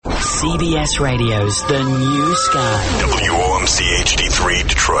CBS Radio's The New Sky. WOMC HD3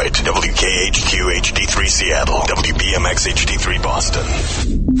 Detroit, WKHQ HD3 Seattle, WBMX HD3 Boston.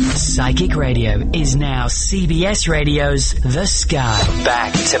 Psychic Radio is now CBS Radio's The Sky.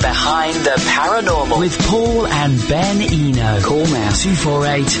 Back to Behind the Paranormal with Paul and Ben Eno. Call now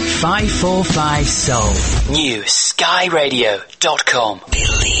 248-545-SOUL. NewSkyRadio.com.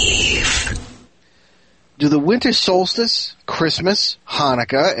 Believe. Do the winter solstice, Christmas,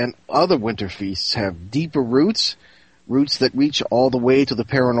 Hanukkah, and other winter feasts have deeper roots that reach all the way to the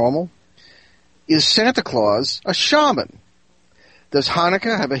paranormal? Is Santa Claus a shaman? Does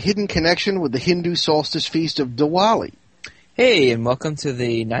Hanukkah have a hidden connection with the Hindu solstice feast of Diwali? Hey, and welcome to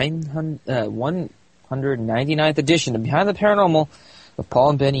the 199th edition of Behind the Paranormal with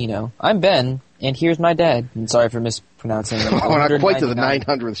Paul and Ben Eno. I'm Ben, and here's my dad. I'm sorry for mispronouncing. Oh, not quite to the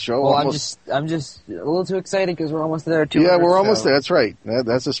 900th show. Well, I'm just a little too excited because we're almost there. Yeah, we're almost there. That's right.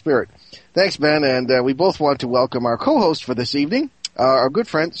 That's the spirit. Thanks, Ben, and we both want to welcome our co-host for this evening, our good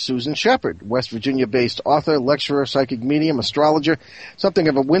friend Susan Shepard, West Virginia-based author, lecturer, psychic medium, astrologer, something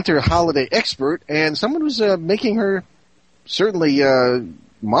of a winter holiday expert, and someone who's making her certainly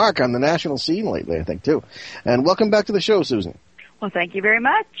mark on the national scene lately, I think, too. And welcome back to the show, Susan. Well, thank you very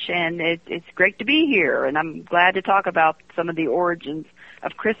much, and it's great to be here, and I'm glad to talk about some of the origins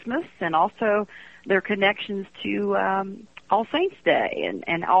of Christmas and also their connections to All Saints' Day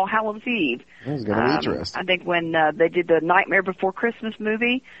and All Hallows' Eve. It's going to be interesting. I think when they did the Nightmare Before Christmas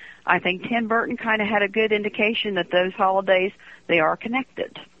movie, I think Tim Burton kind of had a good indication that those holidays, they are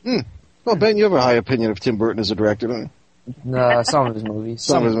connected. Well, Ben, you have a high opinion of Tim Burton as a director, don't you? Some of his movies.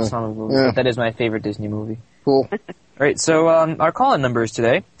 Some of his movies. Yeah. But that is my favorite Disney movie. Cool. All right, so our call-in numbers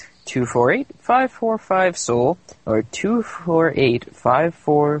today, 248-545-SOUL or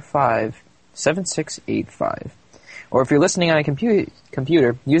 248-545-7685. Or if you're listening on a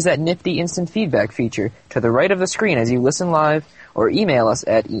computer, use that nifty instant feedback feature to the right of the screen as you listen live, or email us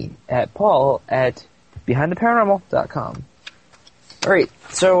at paul@behindtheparanormal.com. All right,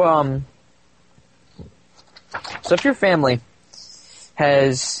 so if your family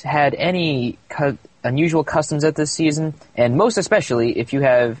has had any unusual customs at this season, and most especially if you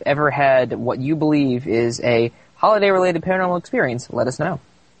have ever had what you believe is a holiday-related paranormal experience, let us know.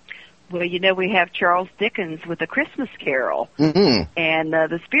 Well, we have Charles Dickens with A Christmas Carol, Mm-hmm. and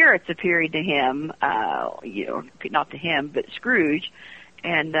the spirits appearing to him, not to him, but Scrooge,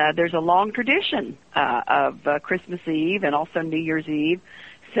 and there's a long tradition of Christmas Eve and also New Year's Eve,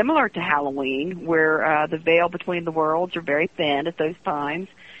 similar to Halloween, where the veil between the worlds are very thin at those times,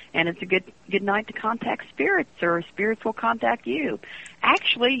 and it's a good night to contact spirits, or spirits will contact you.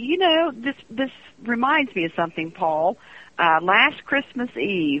 Actually, this reminds me of something, Paul. Last Christmas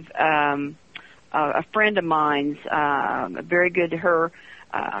Eve, a friend of mine's, very good to her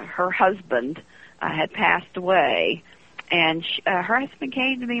husband had passed away, and her husband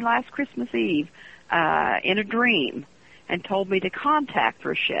came to me last Christmas Eve in a dream and told me to contact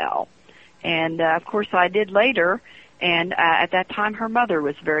Rochelle. And, of course, I did later, and at that time her mother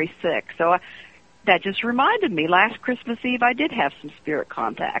was very sick. So that just reminded me, last Christmas Eve I did have some spirit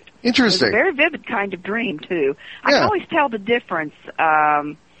contact. Interesting. It was a very vivid kind of dream, too. I can always tell the difference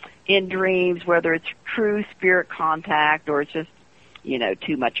in dreams, whether it's true spirit contact or it's just,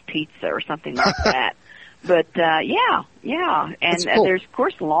 too much pizza or something like that. But, yeah. And cool. there's, of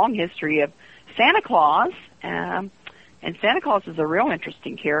course, a long history of Santa Claus, and Santa Claus is a real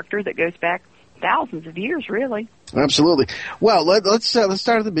interesting character that goes back thousands of years, really. Absolutely. Well, let's start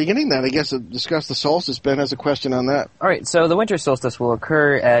at the beginning then. I guess discuss the solstice. Ben has a question on that. All right, so the winter solstice will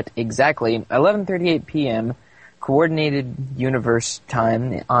occur at exactly 11:38 p.m. Coordinated Universe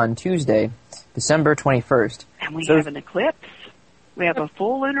time on Tuesday, December 21st. And we have an eclipse. We have a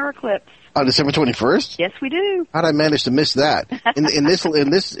full lunar eclipse. On December 21st? Yes, we do. How'd I manage to miss that?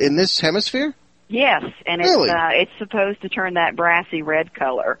 In this hemisphere? Yes, and Really? It's supposed to turn that brassy red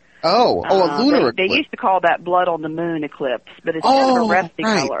color. Oh, a lunar eclipse. They used to call that blood on the moon eclipse, but it's kind of a rusty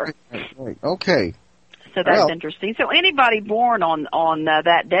color. Right. Okay. So that's interesting. So anybody born on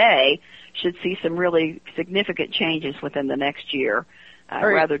that day should see some really significant changes within the next year,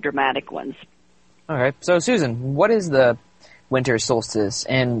 rather dramatic ones. All right. So, Susan, what is the winter solstice,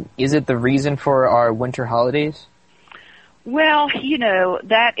 and is it the reason for our winter holidays? Well,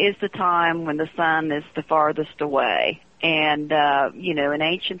 that is the time when the sun is the farthest away. And, in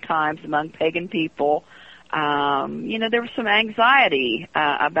ancient times among pagan people, there was some anxiety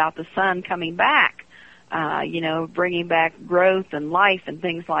about the sun coming back, bringing back growth and life and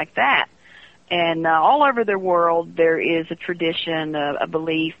things like that. And all over the world there is a tradition, a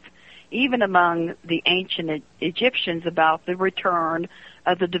belief, even among the ancient Egyptians, about the return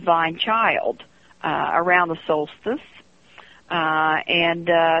of the divine child around the solstice.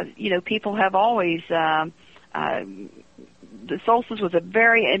 People have always, the solstice was a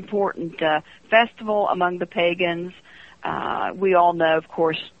very important festival among the pagans. We all know, of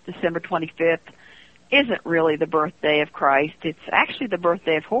course, December 25th isn't really the birthday of Christ. It's actually the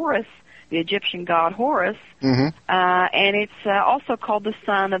birthday of Horus, the Egyptian god Horus, and it's also called the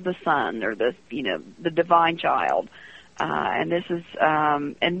son of the sun, or the divine child. And this is,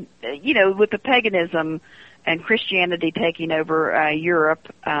 with the paganism and Christianity taking over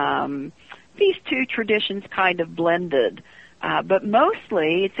Europe, these two traditions kind of blended. But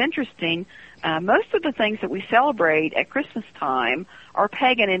mostly, it's interesting, most of the things that we celebrate at Christmas time are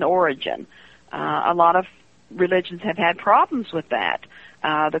pagan in origin. A lot of religions have had problems with that.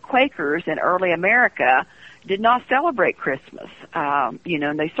 The Quakers in early America did not celebrate Christmas, and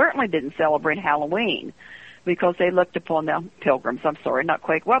they certainly didn't celebrate Halloween because they looked upon the Pilgrims. I'm sorry, not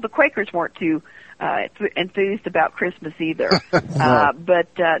Quakers. Well, the Quakers weren't too enthused about Christmas either.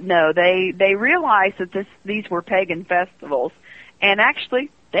 No, they realized that these were pagan festivals, and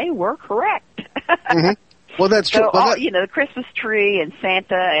actually they were correct. Well, that's true. The Christmas tree and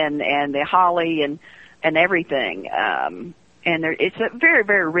Santa and the holly and everything. It's a very,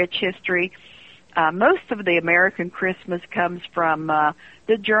 very rich history. Most of the American Christmas comes from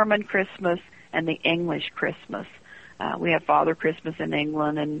the German Christmas and the English Christmas. We have Father Christmas in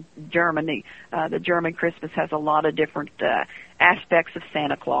England and Germany. The German Christmas has a lot of different aspects of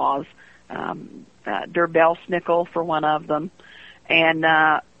Santa Claus. Der Belsnickel for one of them. And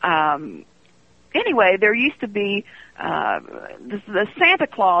anyway, there used to be the Santa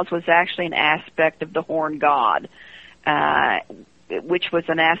Claus was actually an aspect of the horned god, which was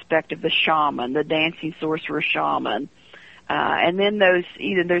an aspect of the shaman, the dancing sorcerer shaman. And then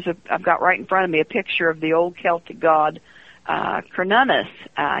I've got right in front of me a picture of the old Celtic god, Cernunnos.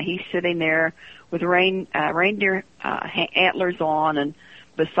 He's sitting there with reindeer antlers on, and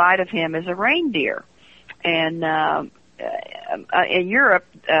beside of him is a reindeer. And in Europe,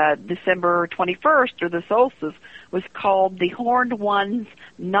 December 21st, or the solstice, was called the Horned One's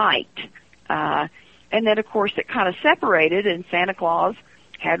Night. And then, of course, it kind of separated, and Santa Claus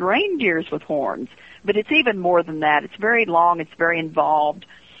had reindeers with horns. But it's even more than that. It's very long. It's very involved.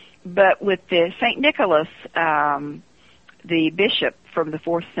 But with the St. Nicholas, the bishop from the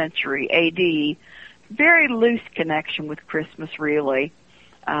 4th century A.D., very loose connection with Christmas, really.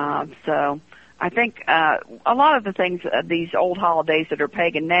 So I think a lot of the things, these old holidays that are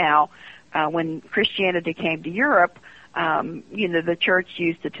pagan now, when Christianity came to Europe, the church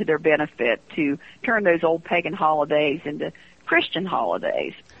used it to their benefit to turn those old pagan holidays into Christian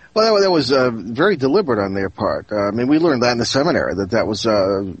holidays. Well, that was very deliberate on their part. We learned that in the seminary, that was,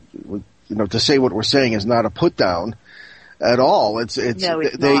 to say what we're saying is not a put down at all. It's not.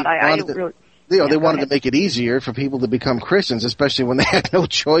 They wanted to make it easier for people to become Christians, especially when they had no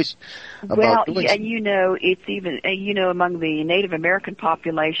choice about doing so. And it's even, among the Native American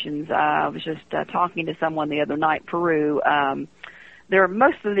populations, I was just talking to someone the other night, Peru,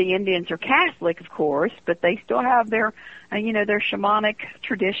 most of the Indians are Catholic, of course, but they still have their shamanic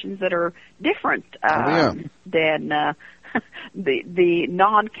traditions that are different than the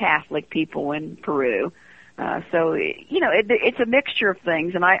non-Catholic people in Peru. So it's a mixture of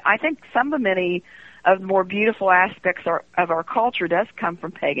things, and I think many of the more beautiful aspects of our culture does come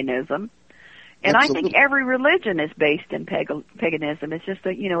from paganism. And Absolutely. I think every religion is based in paganism.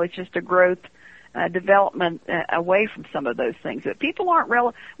 It's just a growth. Development away from some of those things, but people aren't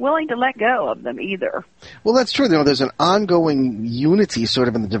willing to let go of them either. Well, that's true. There's an ongoing unity, sort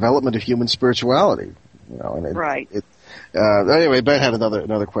of, in the development of human spirituality. Right. Anyway, Ben had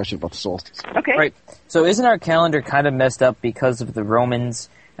another question about the solstice. Okay. Right. So, isn't our calendar kind of messed up because of the Romans?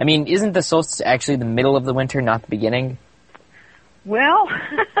 Isn't the solstice actually the middle of the winter, not the beginning? Well,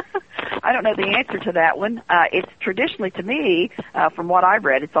 I don't know the answer to that one. It's traditionally, to me, from what I've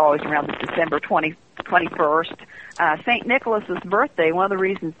read, it's always around the December 21st. St. Nicholas's birthday, one of the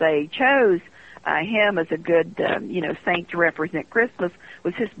reasons they chose him as a good, saint to represent Christmas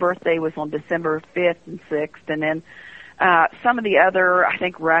was his birthday was on December 5th and 6th. And then some of the other, I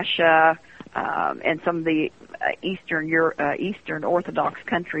think Russia and some of the Eastern Orthodox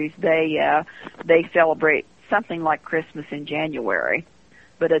countries, they celebrate something like Christmas in January.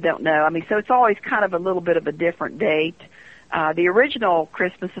 But I don't know. So it's always kind of a little bit of a different date. The original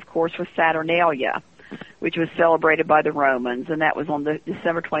Christmas, of course, was Saturnalia, which was celebrated by the Romans, and that was on the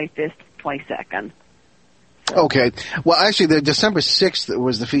December 25th, 22nd. Okay. Well, actually, the December 6th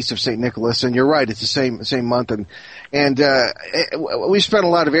was the Feast of St. Nicholas, and you're right, it's the same month, and we spent a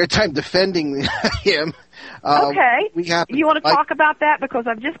lot of airtime defending him. Okay. You want to talk about that? Because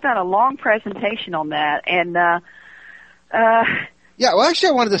I've just done a long presentation on that, and yeah, well, actually,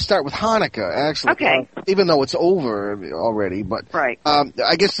 I wanted to start with Hanukkah, actually. Okay. Even though it's over already, but right.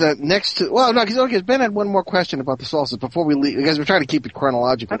 I guess the next two, well, no, because Ben had one more question about the solstice before we leave, because we're trying to keep it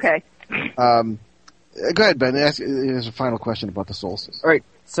chronological. Okay. Go ahead, Ben. There's a final question about the solstice. All right.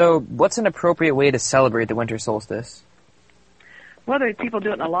 So, what's an appropriate way to celebrate the winter solstice? Well, people do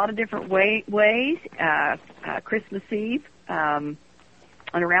it in a lot of different ways. Christmas Eve, and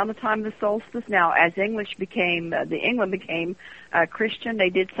around the time of the solstice. Now, as England became Christian, they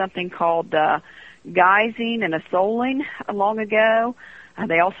did something called guising and a souling long ago.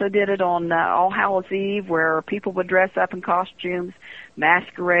 They also did it on All Hallows Eve, where people would dress up in costumes,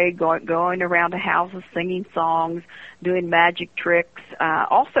 masquerade, going around to houses, singing songs, doing magic tricks. It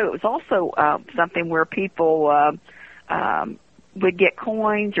was also something where people would get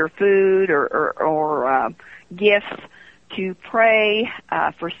coins or food or gifts to pray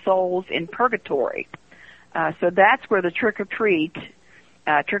for souls in purgatory. So that's where the trick or treat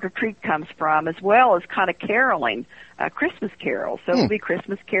comes from, as well as kind of caroling, Christmas carols. So it'll be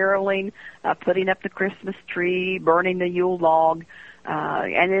Christmas caroling, putting up the Christmas tree, burning the Yule log,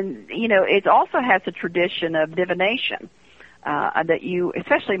 and then it also has a tradition of divination that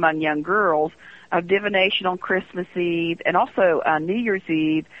especially among young girls, of divination on Christmas Eve and also New Year's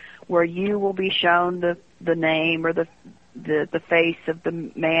Eve, where you will be shown the name or the face of the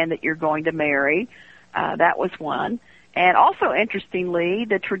man that you're going to marry. That was one. And also, interestingly,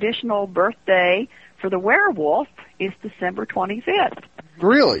 the traditional birthday for the werewolf is December 25th.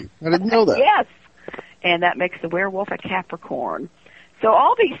 Really? I didn't know that. Yes. And that makes the werewolf a Capricorn. So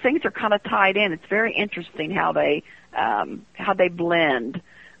all these things are kind of tied in. It's very interesting how they blend.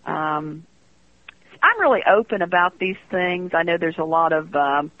 I'm really open about these things. I know there's a lot of,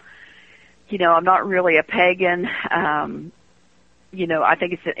 I'm not really a pagan. I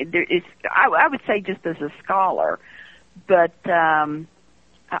think I would say just as a scholar, but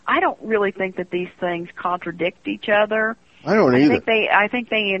I don't really think that these things contradict each other. I don't either. I think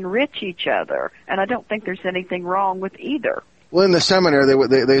they enrich each other, and I don't think there's anything wrong with either. Well, in the seminar,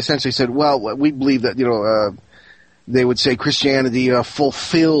 they essentially said, well, we believe that, they would say Christianity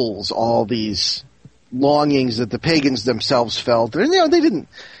fulfills all these longings that the pagans themselves felt. And, they didn't,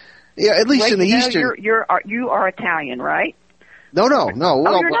 at least in the Eastern. You are Italian, right? No. Oh,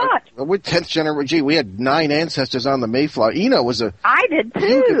 you're not. We're 10th generation. Gee, we had 9 ancestors on the Mayflower. Eno was a... I did,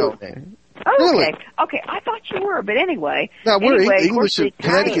 too. Oh, really? Okay, I thought you were, but anyway. No, we're English and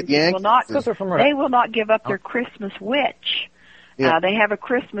Connecticut Yankees. They will not give up their Christmas witch. Yeah. They have a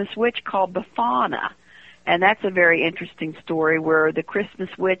Christmas witch called Befana, and that's a very interesting story where the Christmas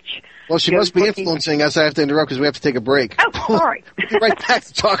witch... Well, she must be influencing us. I have to interrupt because we have to take a break. Oh, sorry. We'll be right back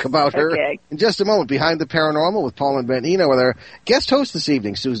to talk about her in just a moment. Behind the Paranormal with Paul and Ben Eno with our guest host this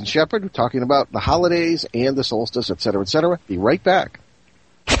evening, Susan Shepard, talking about the holidays and the solstice, et cetera, et cetera. Be right back.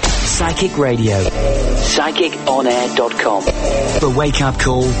 Psychic Radio. PsychicOnAir.com. The Wake Up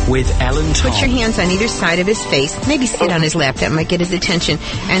Call with Ellen Tom. Put your hands on either side of his face. Maybe sit on his lap. That might get his attention.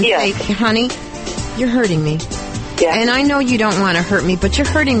 And say, honey, you're hurting me. Yeah. And I know you don't want to hurt me, but you're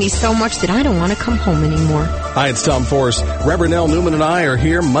hurting me so much that I don't want to come home anymore. Hi, it's Tom Force. Reverend L. Newman and I are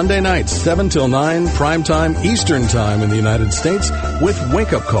here Monday nights, 7 till 9, prime time, Eastern time in the United States, with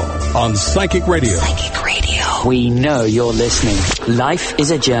Wake Up Call on Psychic Radio. Psychic Radio. We know you're listening. Life is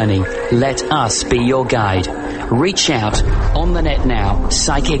a journey. Let us be your guide. Reach out on the net now,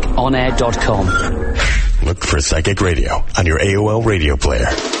 PsychicOnAir.com. Look for Psychic Radio on your AOL radio player.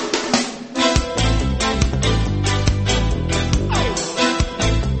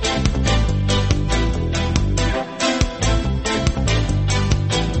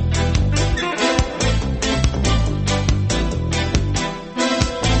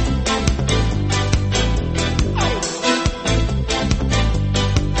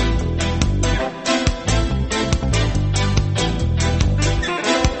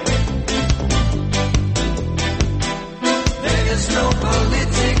 There's no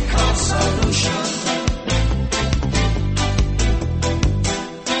politics.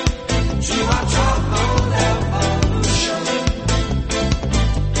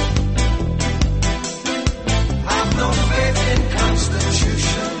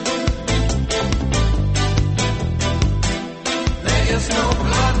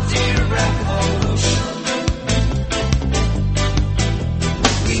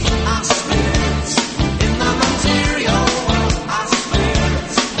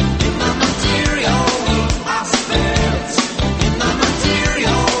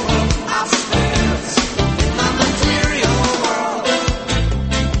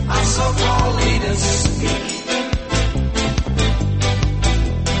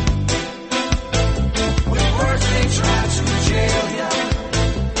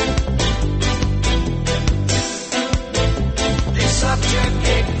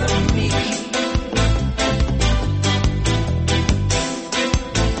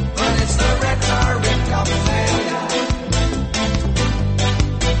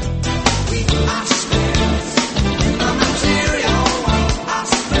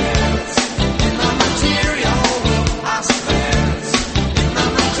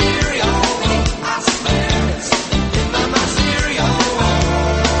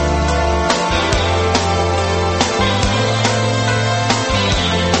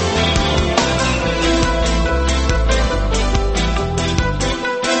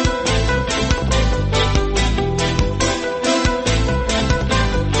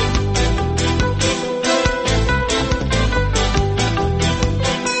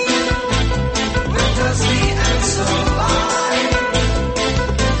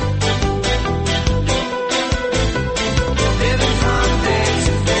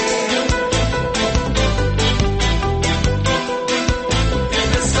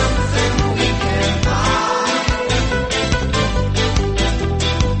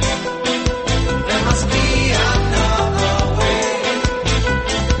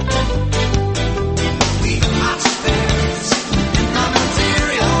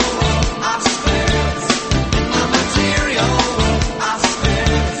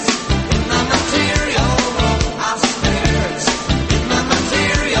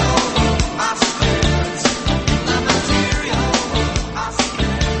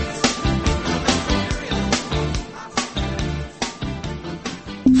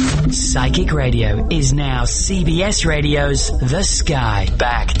 Psychic Radio is now CBS Radio's The Sky.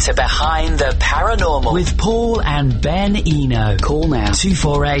 Back to Behind the Paranormal with Paul and Ben Eno. Call now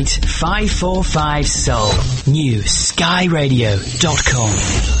 248-545-SOUL. New skyradio.com.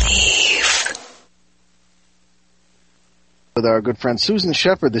 With our good friend Susan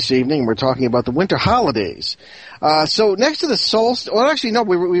Shepard this evening, we're talking about the winter holidays. So next to the solstice, well, actually, no,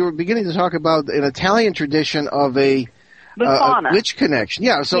 we were beginning to talk about an Italian tradition of a witch connection.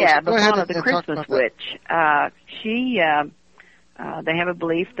 Yeah, so go ahead Befana, the Christmas witch. They have a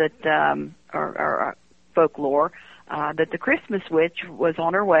belief that, or folklore, that the Christmas witch was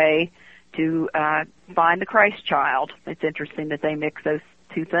on her way to find the Christ child. It's interesting that they mix those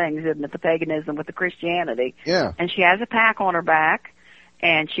two things, isn't it? The paganism with the Christianity. Yeah. And she has a pack on her back,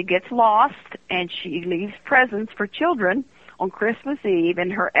 and she gets lost, and she leaves presents for children on Christmas Eve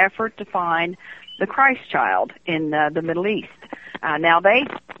in her effort to find the Christ child in the Middle East. Now, they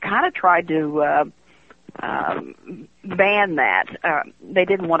kind of tried to ban that. They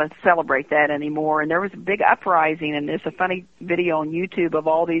didn't want to celebrate that anymore, and there was a big uprising, and there's a funny video on YouTube of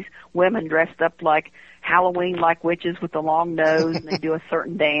all these women dressed up like Halloween-like witches with the long nose, and they do a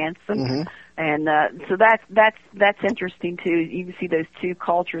certain dance, and so that's interesting too. You can see those two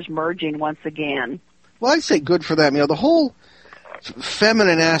cultures merging once again. Well, I'd say good for them. You know, the whole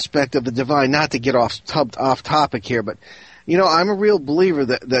feminine aspect of the divine, not to get off topic here, but, you know, I'm a real believer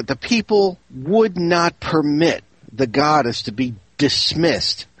that the people would not permit the goddess to be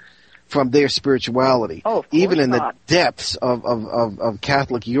dismissed from their spirituality, even in the depths of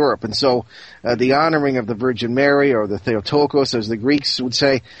Catholic Europe. And so the honoring of the Virgin Mary, or the Theotokos, as the Greeks would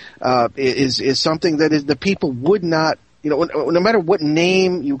say, is something that the people would not, you know, no matter what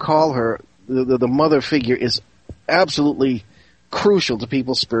name you call her, the mother figure is absolutely crucial to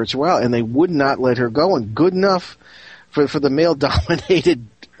people's spirituality, and they would not let her go. And good enough for the male-dominated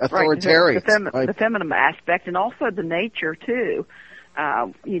authoritarians. Right, the feminine aspect, and also the nature too.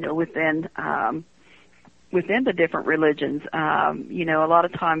 You know, within the different religions, you know, a lot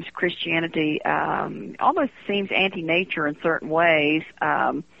of times Christianity almost seems anti-nature in certain ways.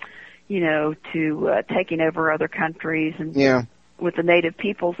 You know, to taking over other countries and with the native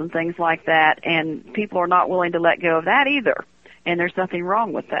peoples and things like that, and people are not willing to let go of that either. And there's nothing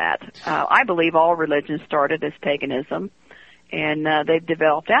wrong with that. I believe all religions started as paganism, and they've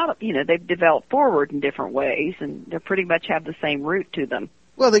developed they've developed forward in different ways, and they pretty much have the same root to them.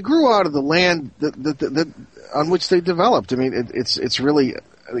 Well, they grew out of the land that on which they developed. I mean, it's really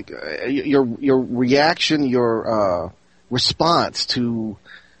your reaction, your response to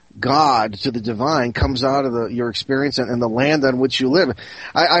God, to the divine, comes out of your experience and the land on which you live.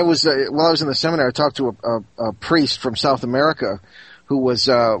 I was while I was in the seminar, I talked to a priest from South America who was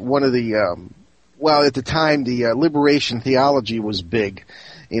one of the well, at the time, the liberation theology was big,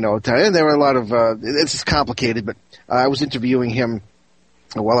 you know, and there were a lot of it's complicated, but I was interviewing him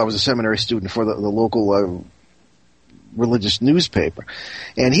while I was a seminary student for the local religious newspaper,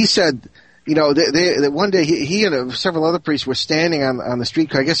 and he said, you know, that one day he and several other priests were standing on the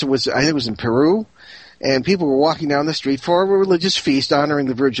street. I think it was in Peru, and people were walking down the street for a religious feast honoring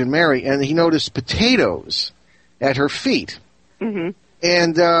the Virgin Mary, and he noticed potatoes at her feet. Mm-hmm.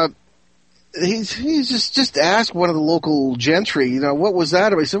 And he just asked one of the local gentry, you know, what was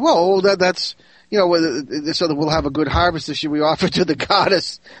that about? He said, well, that's, you know, so that we'll have a good harvest this year, we offer to the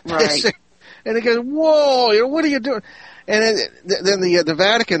goddess. Right. And he goes, whoa, you know, what are you doing? And then the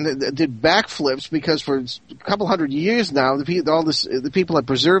Vatican did backflips, because for a couple hundred years now, the people had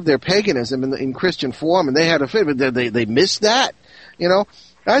preserved their paganism in Christian form, and they had a fit, but they missed that. You know,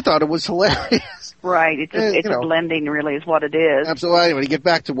 I thought it was hilarious. Right, it's a blending, really, is what it is. Absolutely. Anyway, to get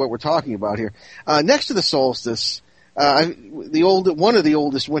back to what we're talking about here, next to the solstice, one of the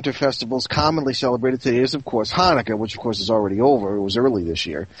oldest winter festivals commonly celebrated today is, of course, Hanukkah, which, of course, is already over. It was early this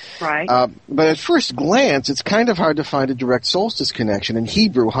year. Right. But at first glance, it's kind of hard to find a direct solstice connection. In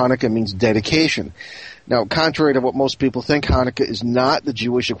Hebrew, Hanukkah means dedication. Now, contrary to what most people think, Hanukkah is not the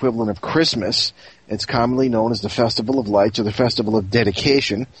Jewish equivalent of Christmas. It's commonly known as the Festival of Lights, or the Festival of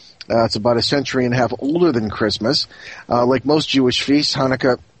Dedication. It's about a century and a half older than Christmas. Like most Jewish feasts,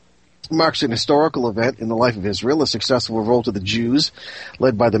 Hanukkah marks an historical event in the life of Israel, a successful revolt of the Jews,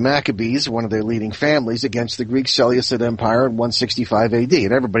 led by the Maccabees, one of their leading families, against the Greek Seleucid Empire in 165 AD.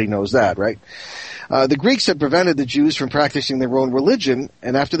 And everybody knows that, right? The Greeks had prevented the Jews from practicing their own religion,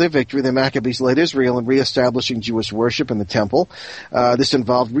 and after their victory, the Maccabees led Israel in reestablishing Jewish worship in the temple. This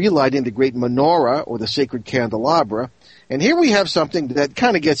involved relighting the great menorah, or the sacred candelabra. And here we have something that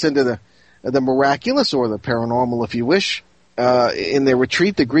kind of gets into the miraculous, or the paranormal, if you wish. in their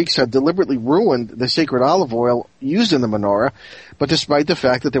retreat, the Greeks had deliberately ruined the sacred olive oil used in the menorah, but despite the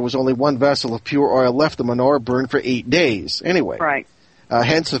fact that there was only one vessel of pure oil left, the menorah burned for 8 days. Anyway. Right.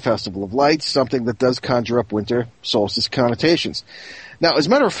 Hence the Festival of Lights, something that does conjure up winter solstice connotations. Now, as a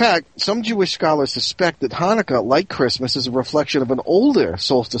matter of fact, some Jewish scholars suspect that Hanukkah, like Christmas, is a reflection of an older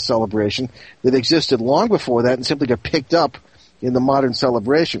solstice celebration that existed long before that and simply got picked up in the modern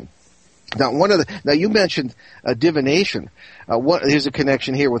celebration. Now, you mentioned divination. Here's a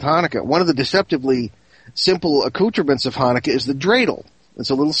connection here with Hanukkah. One of the deceptively simple accoutrements of Hanukkah is the dreidel. It's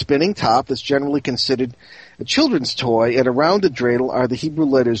a little spinning top that's generally considered a children's toy, and around the dreidel are the Hebrew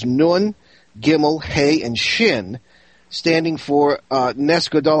letters Nun, Gimel, Hey, and Shin, standing for Nes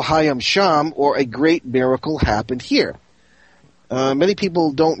Gadol Hayam Sham, or a great miracle happened here. Many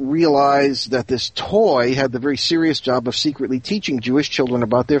people don't realize that this toy had the very serious job of secretly teaching Jewish children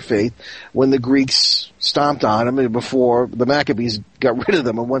about their faith when the Greeks stomped on them before the Maccabees got rid of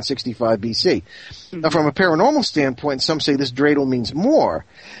them in 165 BC. Now, from a paranormal standpoint, some say this dreidel means more,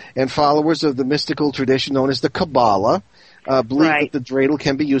 and followers of the mystical tradition known as the Kabbalah believe that the dreidel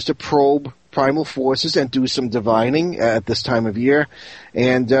can be used to probe primal forces and do some divining at this time of year,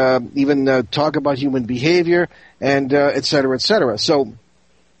 and even talk about human behavior, and et cetera, et cetera. So,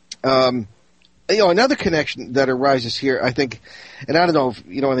 another connection that arises here, I think, and I don't know if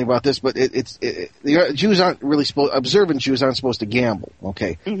you know anything about this, but the Jews aren't really observant Jews aren't supposed to gamble,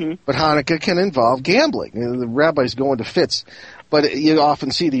 okay? Mm-hmm. But Hanukkah can involve gambling. The rabbis go into fits, but you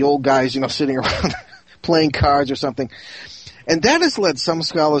often see the old guys, sitting around playing cards or something. And that has led some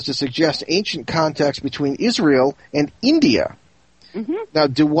scholars to suggest ancient contacts between Israel and India. Mm-hmm. Now,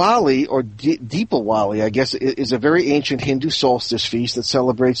 Diwali, or Deepawali, I guess, is a very ancient Hindu solstice feast that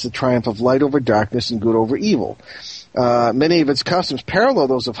celebrates the triumph of light over darkness and good over evil. Many of its customs parallel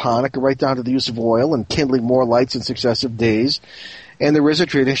those of Hanukkah, right down to the use of oil and kindling more lights in successive days. And there is a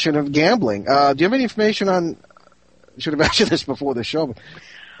tradition of gambling. Do you have any information on, I should have asked you this before the show,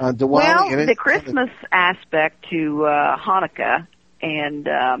 Diwali? Well, the Christmas aspect to Hanukkah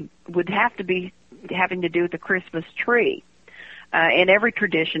and would have to be having to do with the Christmas tree. In every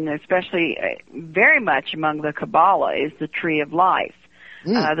tradition, especially very much among the Kabbalah, is the tree of life.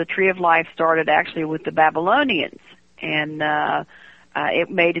 The tree of life started actually with the Babylonians, and it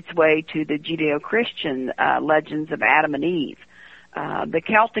made its way to the Judeo-Christian legends of Adam and Eve. The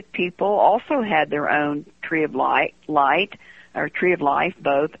Celtic people also had their own tree of light, or tree of life,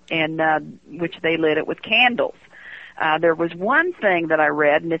 both, and which they lit it with candles. There was one thing that I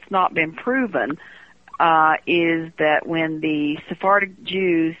read, and it's not been proven, is that when the Sephardic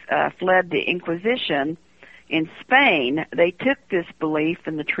Jews fled the Inquisition in Spain, they took this belief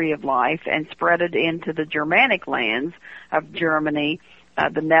in the tree of life and spread it into the Germanic lands of Germany,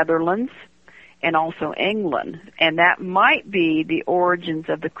 the Netherlands, and also England. And that might be the origins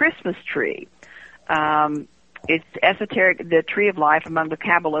of the Christmas tree. It's esoteric. The tree of life among the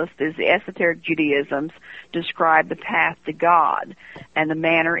Kabbalists is the esoteric Judaisms describe the path to God and the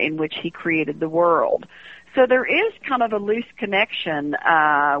manner in which He created the world. So there is kind of a loose connection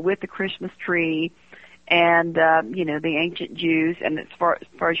with the Christmas tree and the ancient Jews. And as far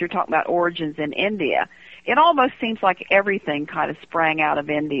as you're talking about origins in India, it almost seems like everything kind of sprang out of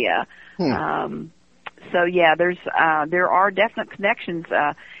India. So yeah, there are definite connections,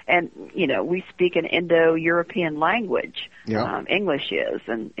 and we speak an Indo-European language. Yeah. English is,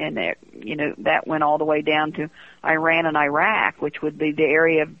 and that went all the way down to Iran and Iraq, which would be the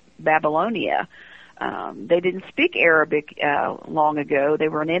area of Babylonia. They didn't speak Arabic long ago. They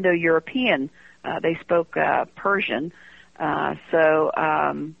were an Indo-European. They spoke Persian. So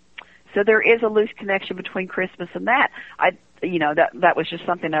there is a loose connection between Christmas and that. That was just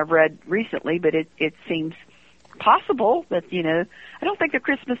something I've read recently, but it seems possible that, I don't think the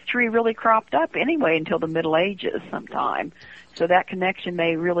Christmas tree really cropped up anyway until the Middle Ages sometime. So that connection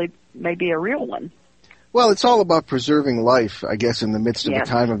may be a real one. Well, it's all about preserving life, I guess, in the midst of a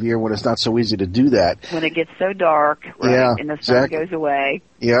time of year when it's not so easy to do that. When it gets so dark, right, and the sun goes away.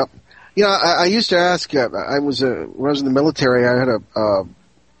 Yeah. I used to ask, when I was in the military, I had a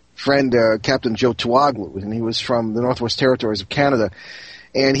friend, Captain Joe Tuaglu, and he was from the Northwest Territories of Canada.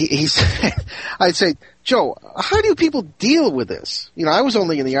 And he said, I'd say, Joe, how do people deal with this? I was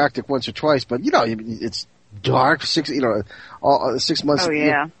only in the Arctic once or twice, but it's dark 6 months. Oh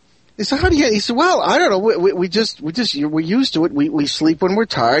yeah. He said, he said, well, I don't know. We're used to it. We sleep when we're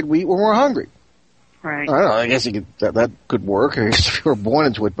tired. We eat when we're hungry. Right. I don't know. I guess that could work if you were born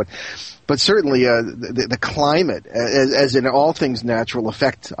into it, but certainly the climate, as in all things natural,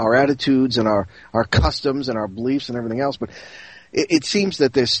 affect our attitudes and our customs and our beliefs and everything else. But it seems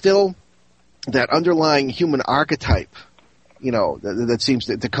that there's still that underlying human archetype that seems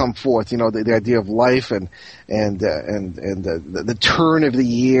to come forth. The idea of life and the turn of the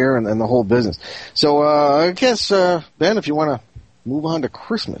year and the whole business. So I guess Ben, if you want to move on to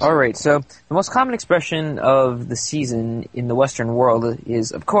Christmas. All right. So the most common expression of the season in the Western world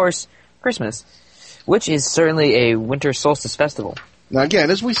is, of course, Christmas, which is certainly a winter solstice festival. Now,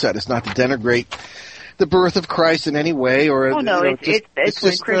 again, as we said, it's not to denigrate the birth of Christ in any way, or it's when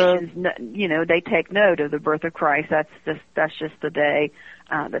Christians, they take note of the birth of Christ. That's just the day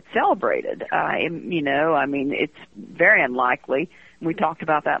that's celebrated. It's very unlikely. We talked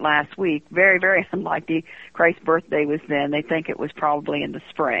about that last week. Very, very unlikely Christ's birthday was then. They think it was probably in the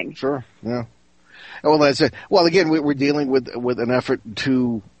spring. Sure. Yeah. Well, that's it. Well, again, we're dealing with an effort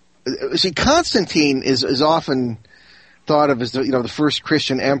to see. Constantine is often thought of as the first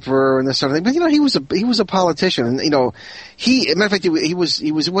Christian emperor and this sort of thing, but he was a politician, and matter of fact, he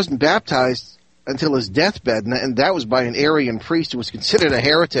wasn't baptized until his deathbed, and that was by an Arian priest who was considered a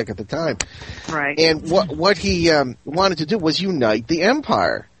heretic at the time. Right. And what he wanted to do was unite the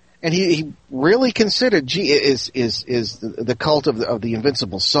empire, and he really considered, is the cult of the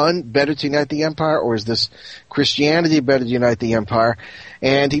invincible son better to unite the empire, or is this Christianity better to unite the empire?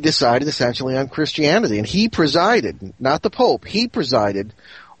 And he decided essentially on Christianity, and he presided, not the Pope, he presided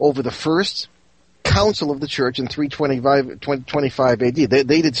over the first council of the church in 325 AD. They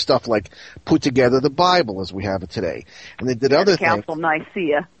did stuff like put together the Bible as we have it today, and they did other things. Council of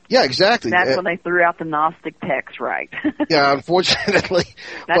Nicaea. Yeah, exactly. That's when they threw out the Gnostic text, right? Yeah, unfortunately.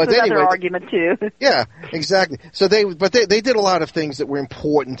 That's another argument too. Yeah, exactly. So they did a lot of things that were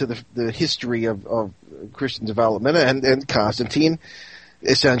important to the history of Christian development, and Constantine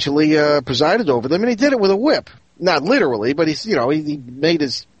essentially presided over them, and he did it with a whip. Not literally, but he made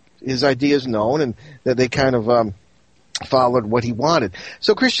his ideas known, and that they kind of followed what he wanted.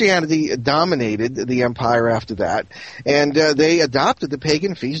 So Christianity dominated the empire after that, and they adopted the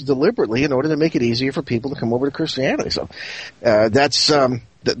pagan feast deliberately in order to make it easier for people to come over to Christianity. So that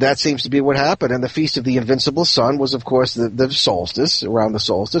seems to be what happened. And the Feast of the Invincible Sun was, of course, the solstice, around the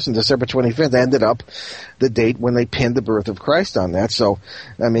solstice, and December 25th ended up the date when they pinned the birth of Christ on that. So,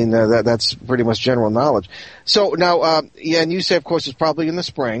 that's pretty much general knowledge. So now, and you say, of course, it's probably in the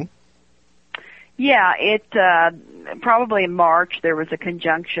spring. Yeah, probably in March there was a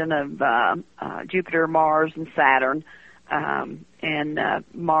conjunction of Jupiter, Mars, and Saturn. And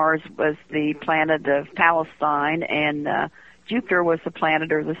Mars was the planet of Palestine, and Jupiter was the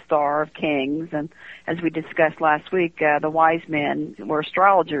planet or the star of kings. And as we discussed last week, the wise men were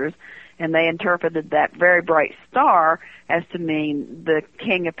astrologers, and they interpreted that very bright star as to mean the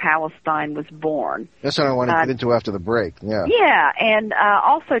king of Palestine was born. That's what I want to get into after the break. Yeah. Yeah, and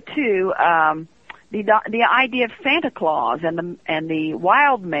also too, the idea of Santa Claus and the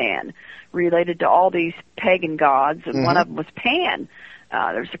wild man related to all these pagan gods, and one of them was Pan.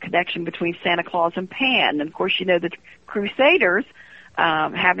 There's a connection between Santa Claus and Pan. And, of course, the Crusaders,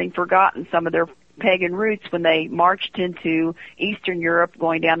 having forgotten some of their pagan roots when they marched into Eastern Europe,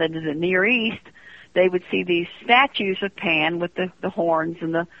 going down into the Near East, they would see these statues of Pan with the horns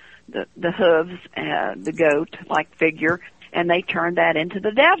and the hooves, the goat-like figure, and they turned that into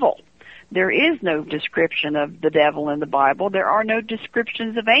the devil. There is no description of the devil in the Bible. There are no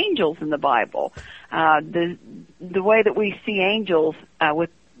descriptions of angels in the Bible. The way that we see angels with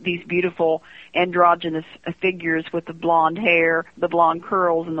these beautiful androgynous figures with the blonde hair, the blonde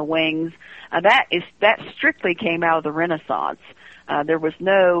curls, and the wings, that strictly came out of the Renaissance. There was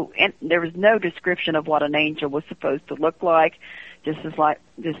no description of what an angel was supposed to look like. Just as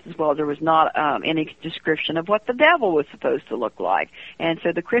well, there was not any description of what the devil was supposed to look like. And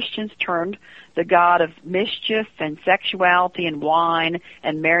so the Christians turned the god of mischief and sexuality and wine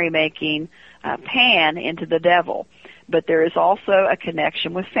and merrymaking, Pan, into the devil. But there is also a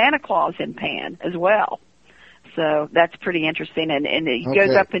connection with Santa Claus in Pan as well. So that's pretty interesting. And it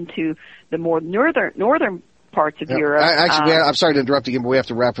goes up into the more northern parts of Europe. I'm sorry to interrupt again, but we have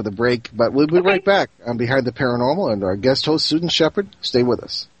to wrap for the break. But we'll be right back on Behind the Paranormal, and our guest host, Susan Shepard. Stay with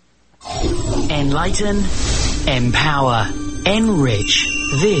us. Enlighten, empower, enrich.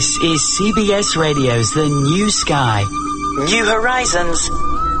 This is CBS Radio's The New Sky. New horizons,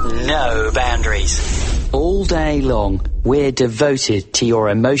 no boundaries. All day long, we're devoted to your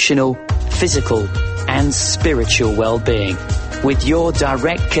emotional, physical, and spiritual well-being. With your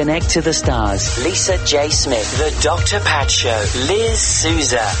direct connect to the stars, Lisa J. Smith, The Dr. Pat Show, Liz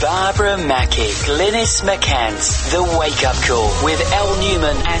Souza, Barbara Mackey, Glynis McCants, The Wake Up Call with Elle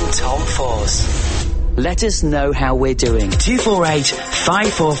Newman and Tom Force. Let us know how we're doing.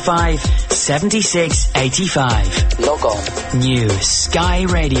 248-545-6 7685. Log on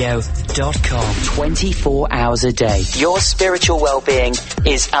newskyradio.com. 24 hours a day. Your spiritual well-being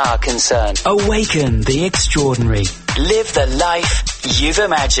is our concern. Awaken the extraordinary. Live the life you've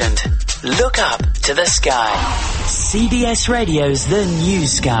imagined. Look up to the sky. CBS Radio's The New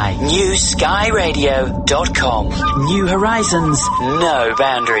Sky. newskyradio.com. New horizons, no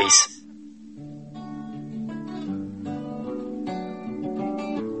boundaries.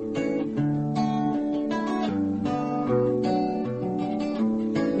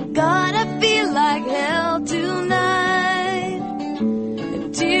 Gonna feel like hell tonight.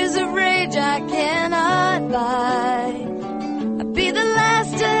 In tears of rage I cannot buy. I'll be the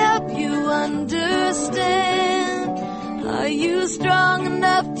last to help you understand. Are you strong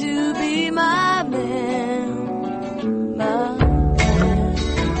enough to be my man? My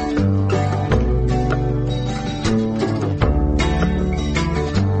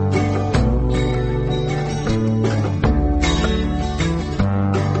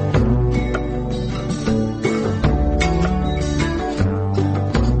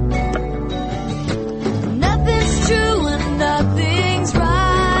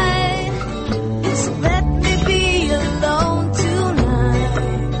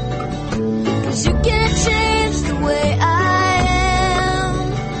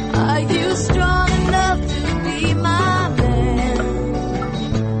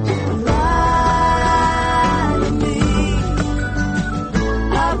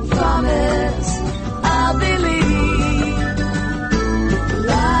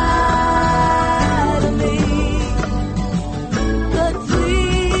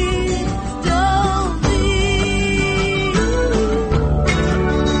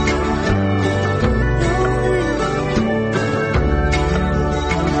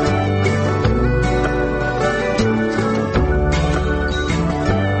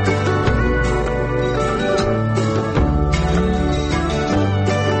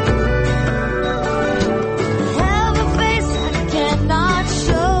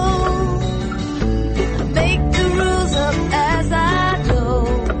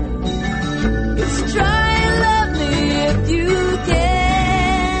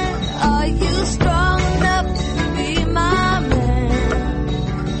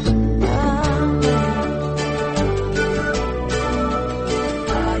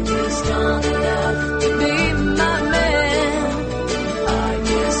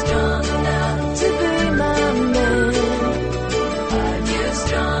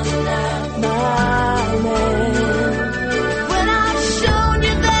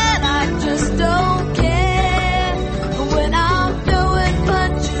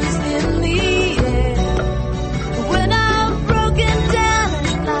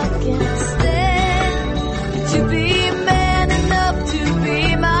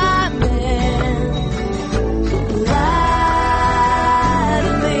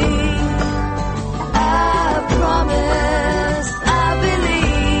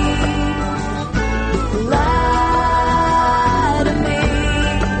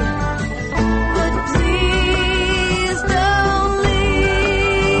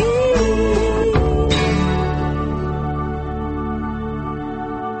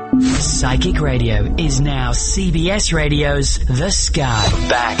Psychic Radio is now CBS Radio's The Sky.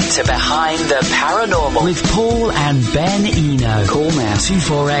 Back to Behind the Paranormal with Paul and Ben Eno. Call now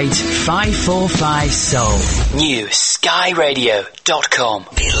 248-545-SOUL. newskyradio.com.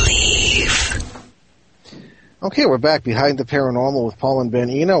 Believe. Okay, we're back Behind the Paranormal with Paul and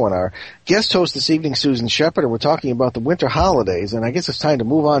Ben Eno, and our guest host this evening, Susan Shepard, and we're talking about the winter holidays, and I guess it's time to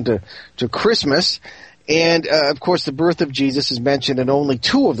move on to Christmas. And, of course, the birth of Jesus is mentioned in only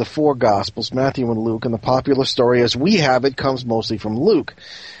 2 of the 4 Gospels, Matthew and Luke, and the popular story as we have it comes mostly from Luke.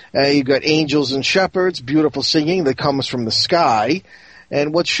 You've got angels and shepherds, beautiful singing that comes from the sky,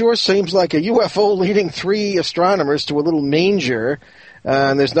 and what sure seems like a UFO leading 3 astronomers to a little manger,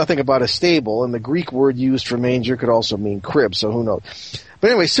 and there's nothing about a stable, and the Greek word used for manger could also mean crib, so who knows. But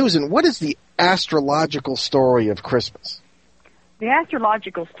anyway, Susan, what is the astrological story of Christmas? The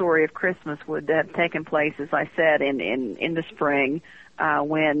astrological story of Christmas would have taken place, as I said, in the spring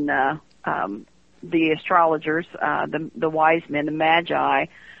when the astrologers, the wise men, the magi,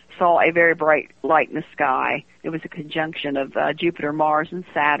 saw a very bright light in the sky. It was a conjunction of Jupiter, Mars, and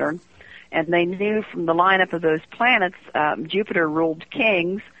Saturn. And they knew from the lineup of those planets, Jupiter ruled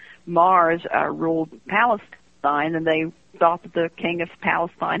kings, Mars ruled Palestine, and they thought that the king of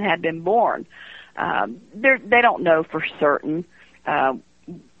Palestine had been born. They don't know for certain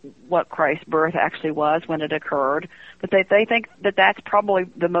what Christ's birth actually was when it occurred, but they think that that's probably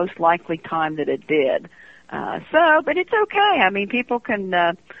the most likely time that it did. But it's okay. I mean, people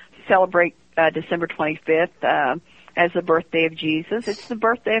can celebrate December 25th as the birthday of Jesus. It's the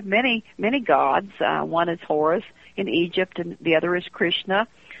birthday of many gods. One is Horus in Egypt, and the other is Krishna.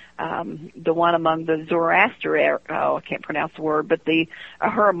 The one among the Zoroaster, I can't pronounce the word, but the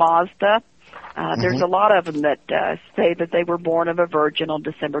Ahura Mazda. There's a lot of them that say that they were born of a virgin on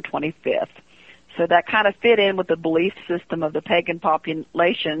December 25th. So that kind of fit in with the belief system of the pagan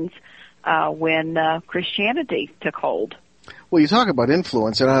populations when Christianity took hold. Well, you talk about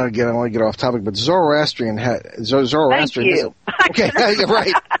influence, and I want to get off topic, but Zoroastrian. Thank you. Okay,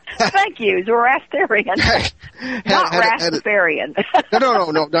 right. Thank you, Zoroastrian. Not Rastafarian.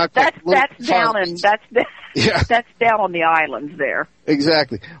 No, not that's down that's down on the islands there.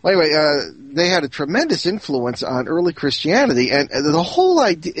 Exactly. Well, anyway, they had a tremendous influence on early Christianity, and the whole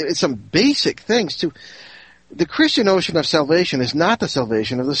idea, some basic things too. The Christian notion of salvation is not the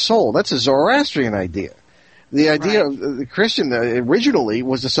salvation of the soul. That's a Zoroastrian idea. The idea of the Christian originally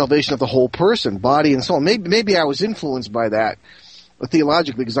was the salvation of the whole person, body and soul. Maybe I was influenced by that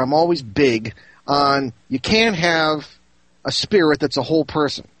theologically, because I'm always big on you can't have a spirit that's a whole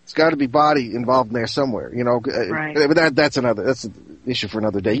person. It's got to be body involved in there somewhere, you know. Right. But that's an issue for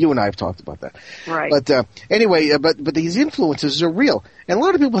another day. You and I have talked about that. Right. But anyway, but these influences are real, and a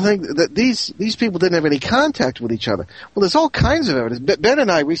lot of people think that these people didn't have any contact with each other. Well, there's all kinds of evidence. Ben and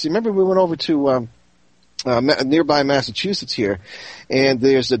I recently, remember we went over to nearby Massachusetts here, and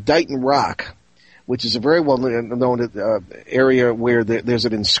there's a Dighton Rock, which is a very well-known area where there's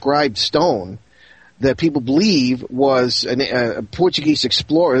an inscribed stone that people believe was a Portuguese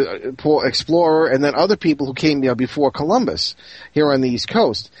explorer, and then other people who came before Columbus here on the East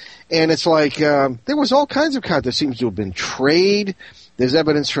Coast. And it's like there was all kinds of contact. There seems to have been trade. There's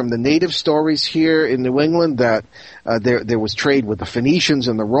evidence from the native stories here in New England that there was trade with the Phoenicians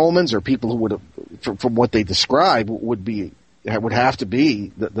and the Romans, or people who would have, from what they describe, would have to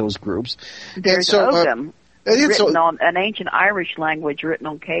be those groups. There's Ogham, written on an ancient Irish language written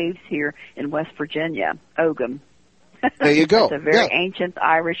on caves here in West Virginia. Ogham. There you go. It's a very ancient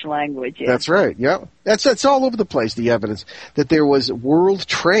Irish language. Yeah. That's right. Yeah, that's all over the place. The evidence that there was world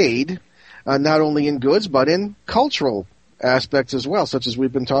trade, not only in goods but in cultural aspects as well, such as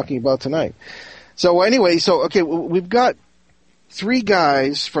we've been talking about tonight. So anyway, okay, we've got three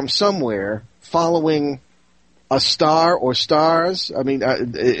guys from somewhere following a star or stars. I mean,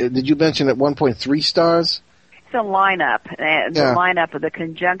 did you mention at one point 3 stars? It's a lineup. The lineup of the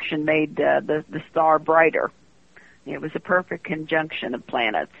conjunction made the star brighter. It was a perfect conjunction of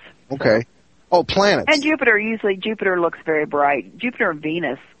planets. Okay. Oh, planets. And Jupiter looks very bright. Jupiter and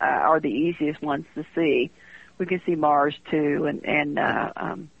Venus are the easiest ones to see. We can see Mars too, and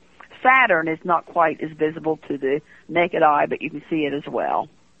Saturn is not quite as visible to the naked eye, but you can see it as well.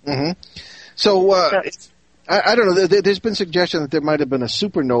 Mm-hmm. So I don't know. There's been suggestion that there might have been a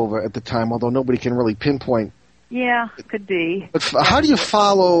supernova at the time, although nobody can really pinpoint. Yeah, could be. But how do you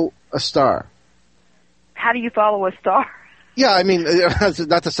follow a star? How do you follow a star? Yeah, I mean,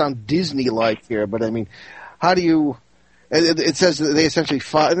 not to sound Disney-like here, but I mean, how do you? It says that they essentially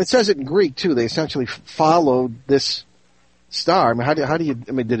and it says it in Greek too. They essentially followed this star. I mean, how do you?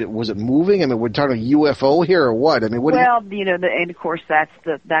 I mean, was it moving? I mean, we're talking UFO here or what? I mean, what? Well, and of course that's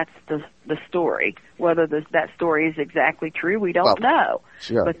the story. Whether that story is exactly true, we don't know.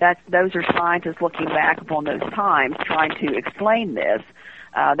 Sure. But those are scientists looking back upon those times, trying to explain this.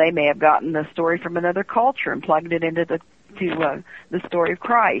 They may have gotten the story from another culture and plugged it into the story of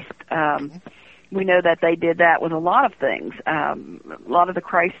Christ. We know that they did that with a lot of things. A lot of the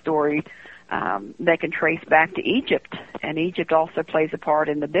Christ story they can trace back to Egypt, and Egypt also plays a part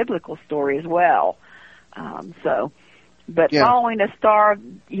in the biblical story as well. Following a star,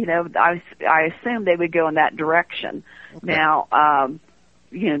 I assume they would go in that direction. Okay. Now,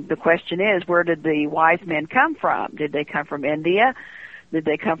 the question is, where did the wise men come from? Did they come from India? Did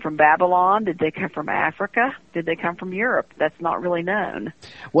they come from Babylon? Did they come from Africa? Did they come from Europe? That's not really known.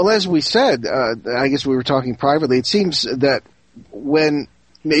 Well, as we said, I guess we were talking privately, it seems that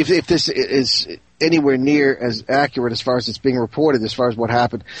if this is anywhere near as accurate as far as it's being reported, as far as what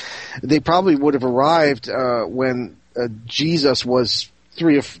happened, they probably would have arrived when Jesus was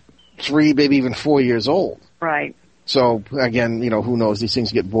 3, maybe even 4 years old. Right. So, again, who knows? These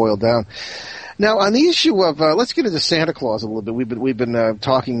things get boiled down. Now, on the issue of, let's get into Santa Claus a little bit. We've been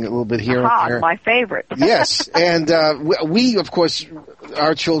talking a little bit here and there. My favorite. Yes, and we, of course,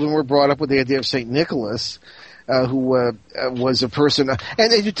 our children were brought up with the idea of St. Nicholas, who was a person,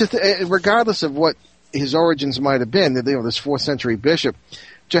 and regardless of what his origins might have been, this 4th century bishop,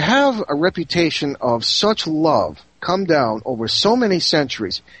 to have a reputation of such love come down over so many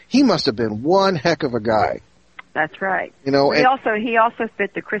centuries, he must have been one heck of a guy. That's right. You know, he also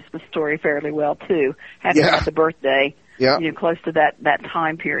fit the Christmas story fairly well too, having had the birthday, close to that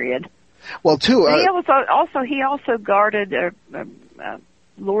time period. Well, too. He also guarded,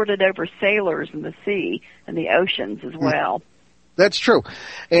 lorded over sailors in the sea and the oceans as well. That's true.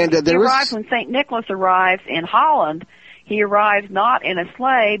 And when St. Nicholas arrives in Holland, he arrives not in a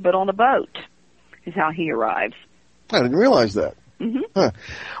sleigh but on a boat. Is how he arrives. I didn't realize that. Mm-hmm. Huh.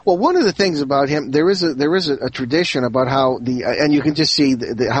 Well, one of the things about him, there is a tradition about how and you can just see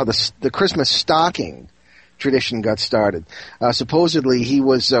how the Christmas stocking tradition got started. Supposedly, he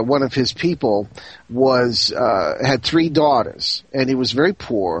was one of his people had 3 daughters, and he was very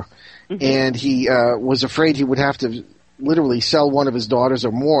poor, and he was afraid he would have to literally sell one of his daughters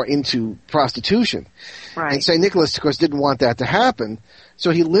or more into prostitution. Right. And St. Nicholas, of course, didn't want that to happen, so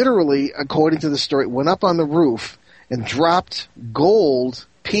he literally, according to the story, went up on the roof and dropped gold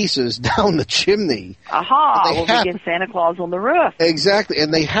pieces down the chimney. Aha! We get Santa Claus on the roof. Exactly,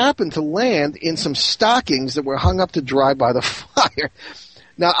 and they happened to land in some stockings that were hung up to dry by the fire.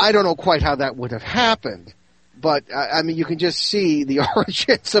 Now, I don't know quite how that would have happened, but, I mean, you can just see the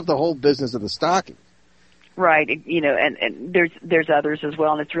origins of the whole business of the stocking. Right, and there's others as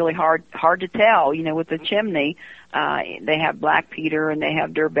well, and it's really hard to tell. With the chimney, they have Black Peter and they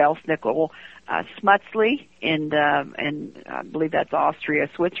have Der Belsnickel, Smutzli, and I believe that's Austria,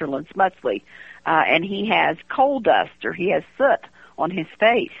 Switzerland, Smutzli, and he has coal dust or he has soot on his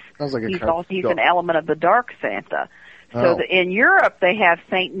face. Sounds like he's an element of the dark Santa. So in Europe they have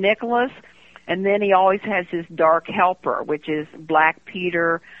Saint Nicholas, and then he always has his dark helper, which is Black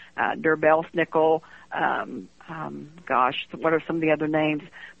Peter, Der Belsnickel. What are some of the other names?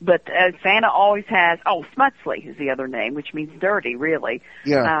 But Santa always has, Smutzli is the other name, which means dirty, really.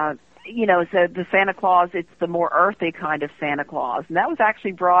 Yeah. So the Santa Claus, it's the more earthy kind of Santa Claus. And that was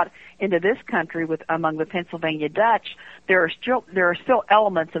actually brought into this country among the Pennsylvania Dutch. There are still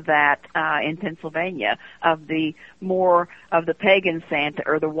elements of that in Pennsylvania, of the pagan Santa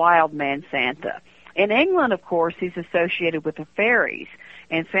or the wild man Santa. In England, of course, he's associated with the fairies.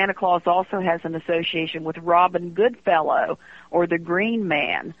 And Santa Claus also has an association with Robin Goodfellow or the Green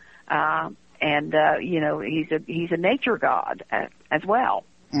Man, he's a nature god as well.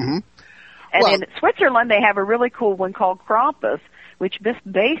 Mm-hmm. And in Switzerland, they have a really cool one called Krampus, which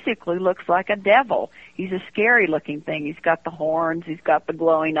basically looks like a devil. He's a scary-looking thing. He's got the horns, he's got the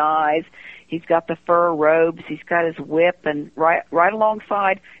glowing eyes, he's got the fur robes, he's got his whip, and right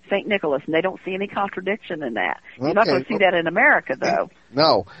alongside St. Nicholas, and they don't see any contradiction in that. You're not going to see that in America, though.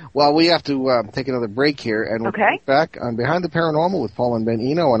 No. Well, we have to take another break here, and we'll be back on Behind the Paranormal with Paul and Ben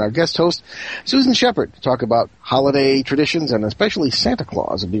Eno and our guest host, Susan Shepard, to talk about holiday traditions and especially Santa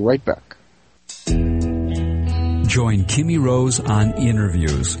Claus. We'll be right back. Join Kimmy Rose on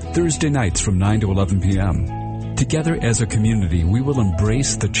Interviews, Thursday nights from 9 to 11 p.m. Together as a community, we will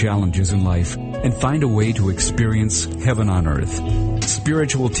embrace the challenges in life and find a way to experience heaven on earth.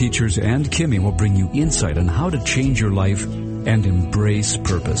 Spiritual teachers and Kimmy will bring you insight on how to change your life and embrace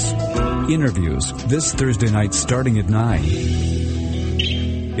purpose. Interviews, this Thursday night starting at 9.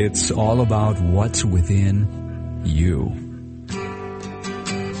 It's all about what's within you.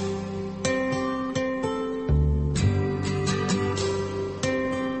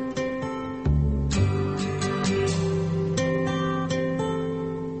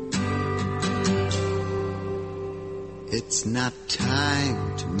 It's not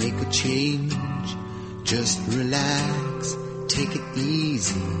time to make a change. Just relax, take it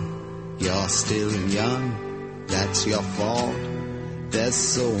easy. You're still young, that's your fault. There's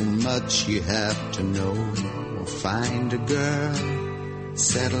so much you have to know. Find a girl,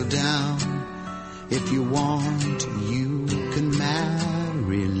 settle down. If you want, you can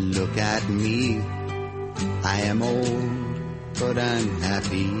marry. Look at me, I am old, but I'm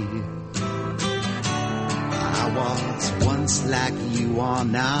happy. I was once like you are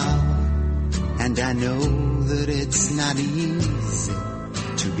now, and I know that it's not easy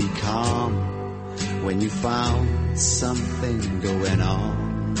to be calm when you found something going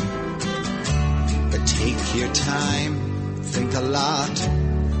on. But take your time, think a lot.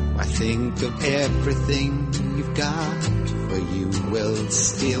 Why, think of everything you've got, for you will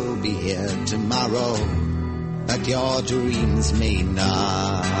still be here tomorrow, but your dreams may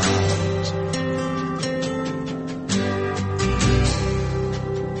not.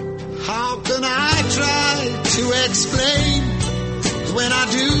 And I try to explain, when I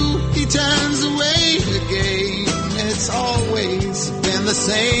do, he turns away again. It's always been the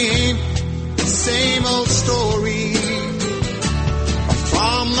same old story.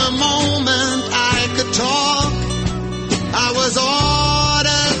 From the moment I could talk, I was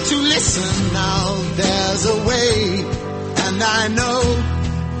ordered to listen. Now there's a way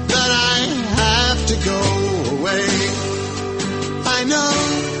that I have to go away. I know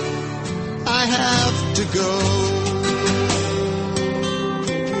I have to go.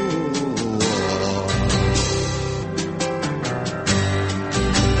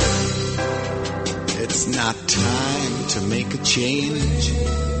 It's not time to make a change.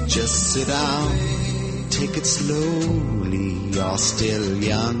 Just sit down, take it slowly. You're still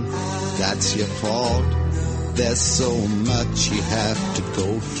young, that's your fault. There's so much you have to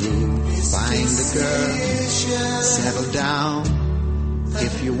go through. Find a girl, settle down.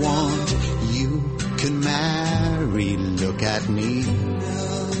 If you want, you can marry. Look at me,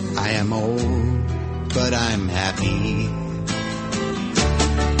 I am old, but I'm happy.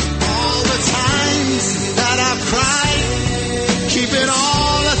 All the times that I've cried, keeping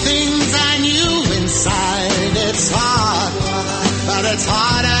all the things I knew inside. It's hard, but it's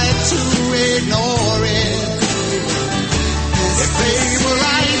harder to ignore it. If they were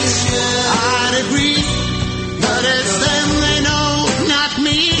right, I'd agree, but it's them they know, not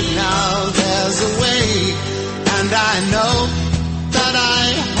me. Now there's a way, and I know that I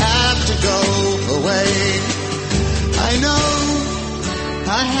have to go away. I know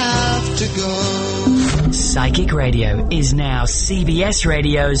I have to go. Psychic Radio is now CBS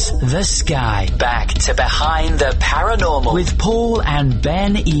Radio's The Sky. Back to Behind the Paranormal with Paul and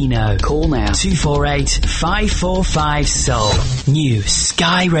Ben Eno. Call now 248-545-SOUL. New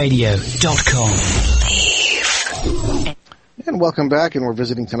skyradio.com. And welcome back, and we're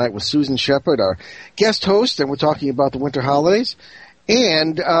visiting tonight with Susan Shepard, our guest host, and we're talking about the winter holidays.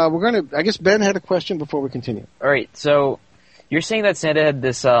 And we're going to, I guess Ben had a question before we continue. All right, so you're saying that Santa had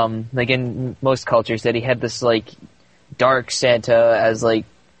this, like in most cultures, that he had this, like, dark Santa as, like,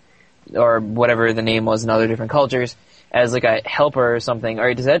 or whatever the name was in other different cultures, as, like, a helper or something. All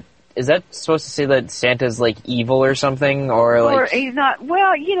right, is that supposed to say that Santa's, like, evil or something, or, like... Or he's not,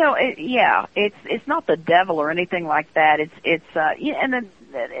 well, you know, it's not the devil or anything like that. And then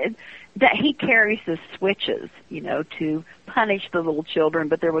that he carries the switches, you know, to punish the little children.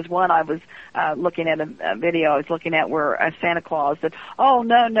 But there was one I was looking at a video I was looking at where Santa Claus said, "Oh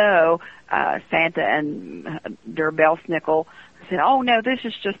no, Santa and Der Belsnickel said, oh no, this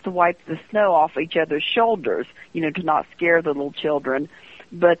is just to wipe the snow off each other's shoulders, you know, to not scare the little children."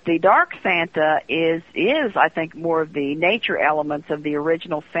 But the Dark Santa is I think more of the nature elements of the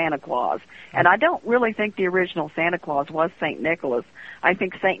original Santa Claus. And I don't really think the original Santa Claus was St. Nicholas. I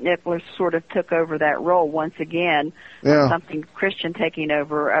think St. Nicholas sort of took over that role once again, something Christian taking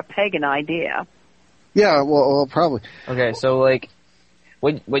over a pagan idea. Yeah, well, probably. Okay, so like,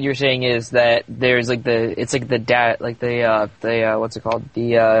 what you're saying is that there's like what's it called? The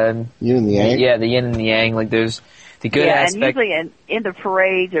yin and the yang. Yeah, the yin and the yang. Like there's the good aspect. And usually in the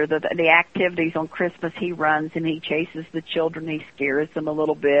parades or the activities on Christmas, he runs and he chases the children. He scares them a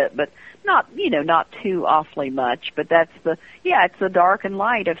little bit, but not too awfully much. But it's the dark and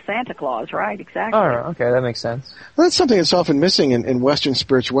light of Santa Claus, right? Exactly. Oh, okay, that makes sense. Well, that's something that's often missing in Western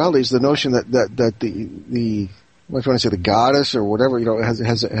spirituality, is the notion that the what do you want to say, the goddess or whatever,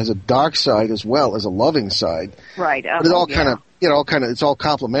 has a dark side as well as a loving side. Right. But it's all kind of it's all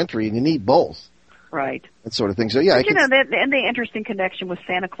complementary, and you need both. Right. That sort of thing. So yeah, but, and the interesting connection with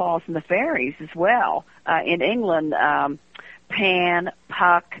Santa Claus and the fairies as well. In England, Pan,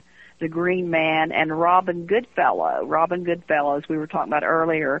 Puck, the Green Man, and Robin Goodfellow. Robin Goodfellow, as we were talking about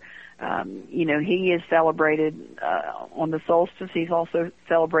earlier, he is celebrated on the solstice. He's also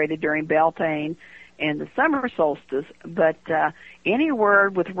celebrated during Beltane and the summer solstice. But any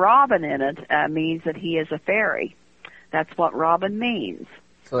word with Robin in it means that he is a fairy. That's what Robin means.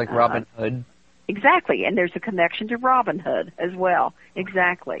 So like Robin Hood? Exactly, and there's a connection to Robin Hood as well.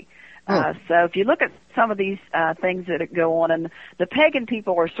 Exactly. So if you look at some of these things that go on, and the pagan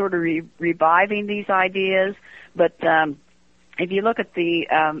people are sort of reviving these ideas, but if you look at the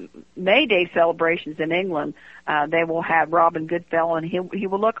May Day celebrations in England, they will have Robin Goodfellow, and he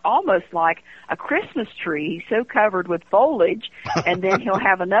will look almost like a Christmas tree. He's so covered with foliage, and then he'll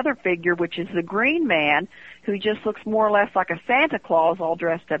have another figure, which is the Green Man, who just looks more or less like a Santa Claus all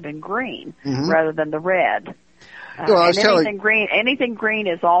dressed up in green rather than the red. Anything green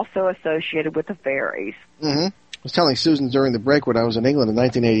is also associated with the fairies. Mm-hmm. I was telling Susan during the break when I was in England in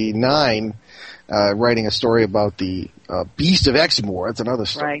 1989, writing a story about the Beast of Exmoor. That's another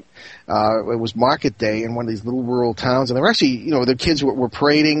story. Right. It was market day in one of these little rural towns, and they were actually, the kids were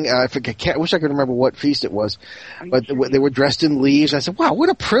parading. I wish I could remember what feast it was, but they were dressed in leaves. I said, wow, what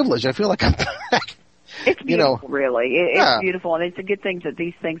a privilege. I feel like I'm back. It's beautiful, really. It's beautiful, and it's a good thing that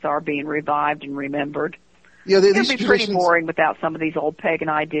these things are being revived and remembered. Yeah, it would be pretty boring without some of these old pagan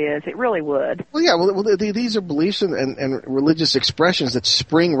ideas. It really would. Well, yeah. These are beliefs and religious expressions that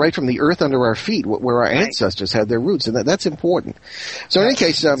spring right from the earth under our feet, where our ancestors had their roots, and that's important. So, in any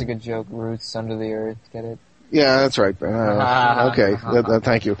case, that's a good joke. Roots under the earth. Get it? Yeah, that's right. Okay,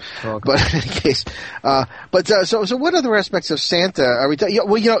 thank you. But in any case, so what other aspects of Santa are we?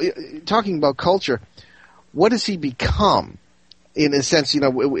 Talking about culture, what does he become? In a sense,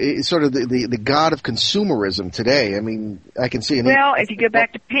 sort of the god of consumerism today. I mean, I can see. Well, if you go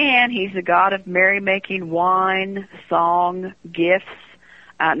back to Pan, he's the god of merrymaking, wine, song, gifts.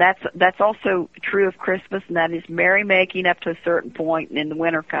 That's also true of Christmas, and that is merrymaking up to a certain point, and then the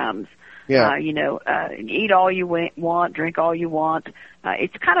winter comes. Yeah. Eat all you want, drink all you want.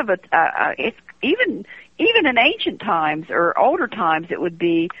 It's kind of it's even in ancient times or older times, it would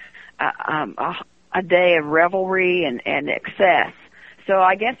be a day of revelry and excess. So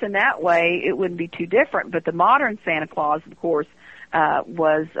I guess in that way it wouldn't be too different. But the modern Santa Claus, of course,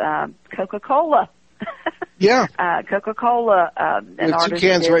 was Coca-Cola. Yeah. Coca-Cola. An artist 2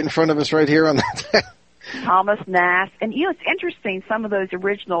 cans right in front of us right here on that. Thomas Nast. And, it's interesting, some of those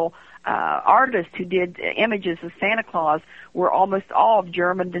original artists who did images of Santa Claus were almost all of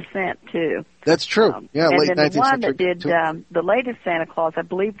German descent, too. That's true. And then the one that did the latest Santa Claus, I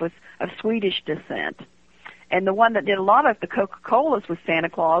believe, was of Swedish descent. And the one that did a lot of the Coca-Colas with Santa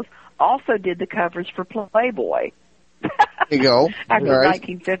Claus also did the covers for Playboy. There you go. After the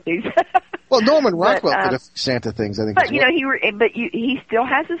 1950s. Well, Norman Rockwell did a Santa things, I think. But, he still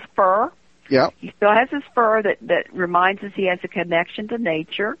has his fur. Yeah. He still has his fur that reminds us he has a connection to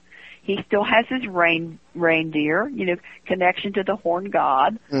nature. He still has his reindeer, connection to the horn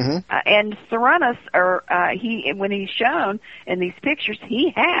god. Mm-hmm. And Serenus, when he's shown in these pictures, he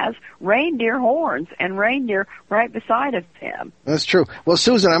has reindeer horns and reindeer right beside of him. That's true. Well,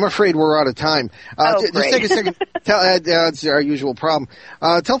 Susan, I'm afraid we're out of time. Just take a second. It's our usual problem.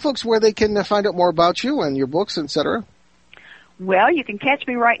 Tell folks where they can find out more about you and your books, etc. Well, you can catch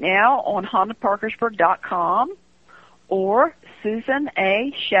me right now on HauntedParkersburg.com or Susan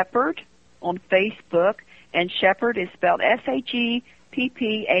A. Shepherd on Facebook, and Shepherd is spelled Sheppard.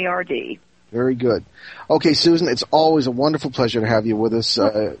 Very good. Okay, Susan, it's always a wonderful pleasure to have you with us,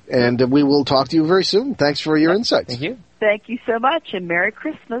 and we will talk to you very soon. Thanks for your insights. Thank you. Thank you so much, and Merry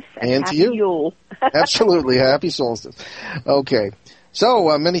Christmas and Happy to you. Yule. Absolutely. Happy solstice. Okay.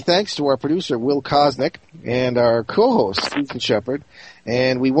 So, many thanks to our producer, Will Kosnick, and our co-host, Susan Shepherd.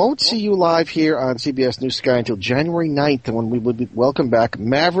 And we won't see you live here on CBS New Sky until January 9th, when we will welcome back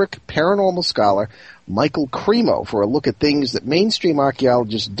maverick paranormal scholar Michael Cremo for a look at things that mainstream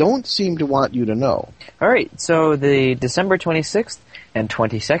archaeologists don't seem to want you to know. All right, so the December 26th and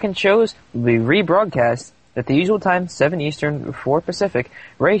 22nd shows will be rebroadcast at the usual time, 7 Eastern, 4 Pacific,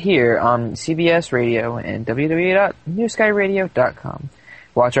 right here on CBS Radio and www.newskyradio.com.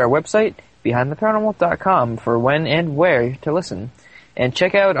 Watch our website, behindtheparanormal.com, for when and where to listen. And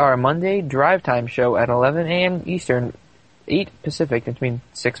check out our Monday drive time show at 11 a.m. Eastern, 8 Pacific, which means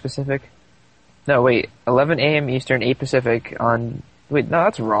 6 Pacific. No, wait, 11 a.m. Eastern, 8 Pacific on... Wait, no,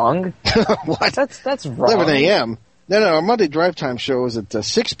 that's wrong. What? That's wrong. 11 a.m.? No, our Monday drive time show is at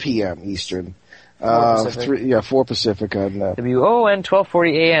 6 p.m. Eastern. 4 Pacific on WON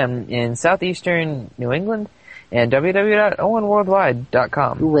 1240 AM in southeastern New England and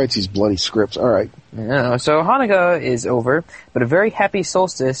www.owenworldwide.com. Who writes these bloody scripts? All right. So Hanukkah is over, but a very happy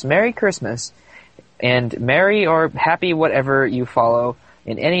solstice. Merry Christmas. And merry or happy whatever you follow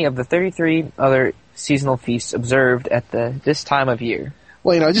in any of the 33 other seasonal feasts observed at this time of year.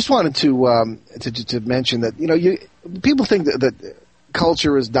 Well, I just wanted to mention that, people think that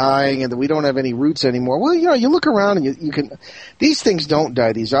culture is dying and that we don't have any roots anymore. Well, you look around and you can, these things don't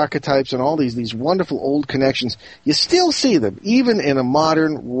die, these archetypes and all these wonderful old connections. You still see them, even in a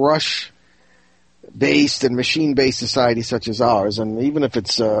modern rush-based and machine-based society such as ours. And even if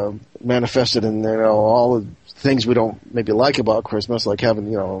it's manifested in, all the things we don't maybe like about Christmas, like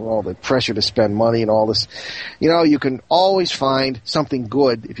having, all the pressure to spend money and all this, you can always find something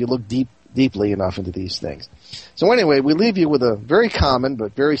good if you look deeply enough into these things. So anyway, we leave you with a very common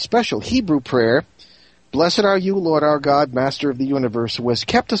but very special Hebrew prayer. Blessed are you, Lord our God, Master of the universe, who has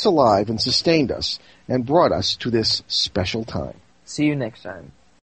kept us alive and sustained us and brought us to this special time. See you next time.